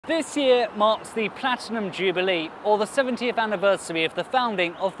This year marks the Platinum Jubilee, or the 70th anniversary of the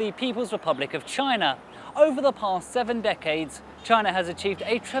founding of the People's Republic of China. Over the past 7 decades, China has achieved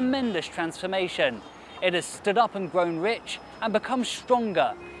a tremendous transformation. It has stood up and grown rich and become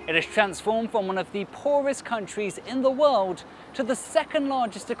stronger. It has transformed from one of the poorest countries in the world to the second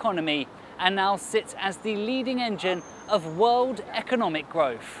largest economy, and now sits as the leading engine of world economic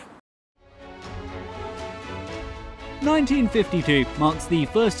growth. 1952 marks the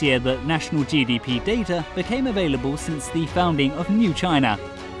first year that national GDP data became available since the founding of New China.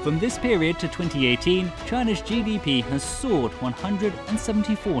 From this period to 2018, China's GDP has soared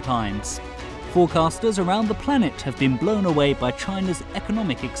 174 times. Forecasters around the planet have been blown away by China's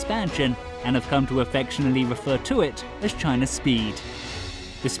economic expansion and have come to affectionately refer to it as China's speed.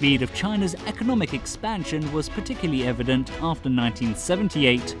 The speed of China's economic expansion was particularly evident after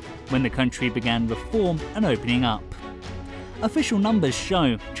 1978, when the country began reform and opening up. Official numbers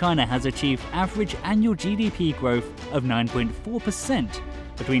show China has achieved average annual GDP growth of 9.4%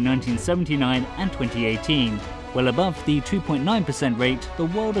 between 1979 and 2018, well above the 2.9% rate the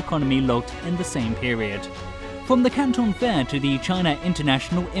world economy logged in the same period. From the Canton Fair to the China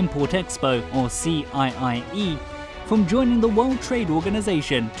International Import-Expo, or CIIE, from joining the World Trade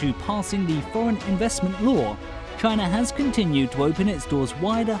Organization to passing the Foreign Investment Law, China has continued to open its doors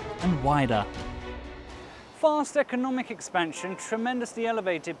wider and wider. Fast economic expansion tremendously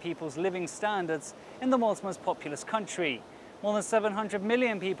elevated people's living standards in the world's most populous country. More than 700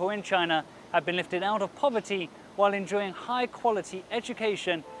 million people in China have been lifted out of poverty while enjoying high-quality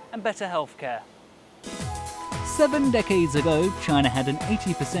education and better healthcare. 7 decades ago, China had an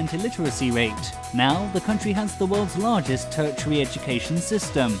 80% illiteracy rate. Now, the country has the world's largest tertiary education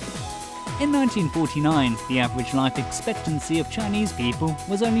system. In 1949, the average life expectancy of Chinese people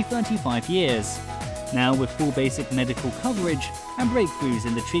was only 35 years. Now, with full basic medical coverage and breakthroughs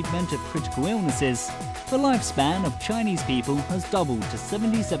in the treatment of critical illnesses, the lifespan of Chinese people has doubled to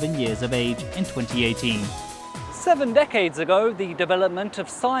 77 years of age in 2018. 7 decades ago, the development of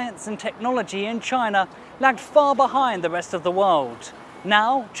science and technology in China lagged far behind the rest of the world.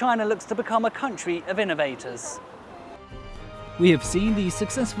 Now, China looks to become a country of innovators. We have seen the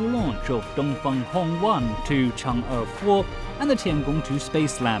successful launch of Dongfang Hong 1 to Chang'e 4 and the Tiangong 2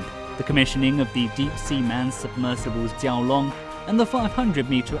 Space Lab, the commissioning of the deep-sea manned submersibles Jiaolong, and the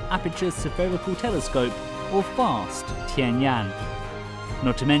 500-meter aperture spherical telescope, or FAST, Tianyan.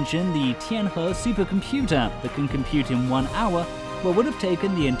 Not to mention the Tianhe supercomputer that can compute in 1 hour what would have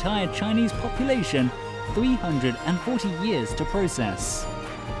taken the entire Chinese population 340 years to process.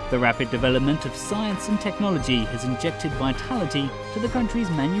 The rapid development of science and technology has injected vitality to the country's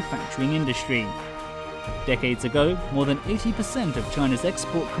manufacturing industry. Decades ago, more than 80% of China's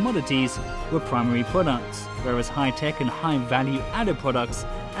export commodities were primary products, whereas high-tech and high-value added products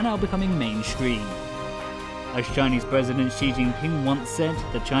are now becoming mainstream. As Chinese President Xi Jinping once said,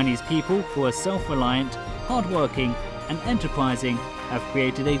 the Chinese people, who are self-reliant, hard-working and enterprising, have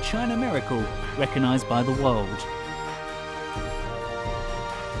created a China miracle recognized by the world.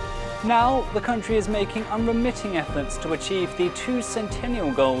 Now, the country is making unremitting efforts to achieve the 2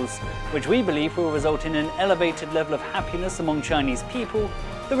 centennial goals, which we believe will result in an elevated level of happiness among Chinese people,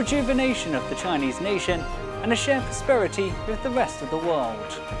 the rejuvenation of the Chinese nation, and a shared prosperity with the rest of the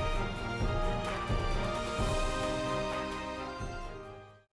world.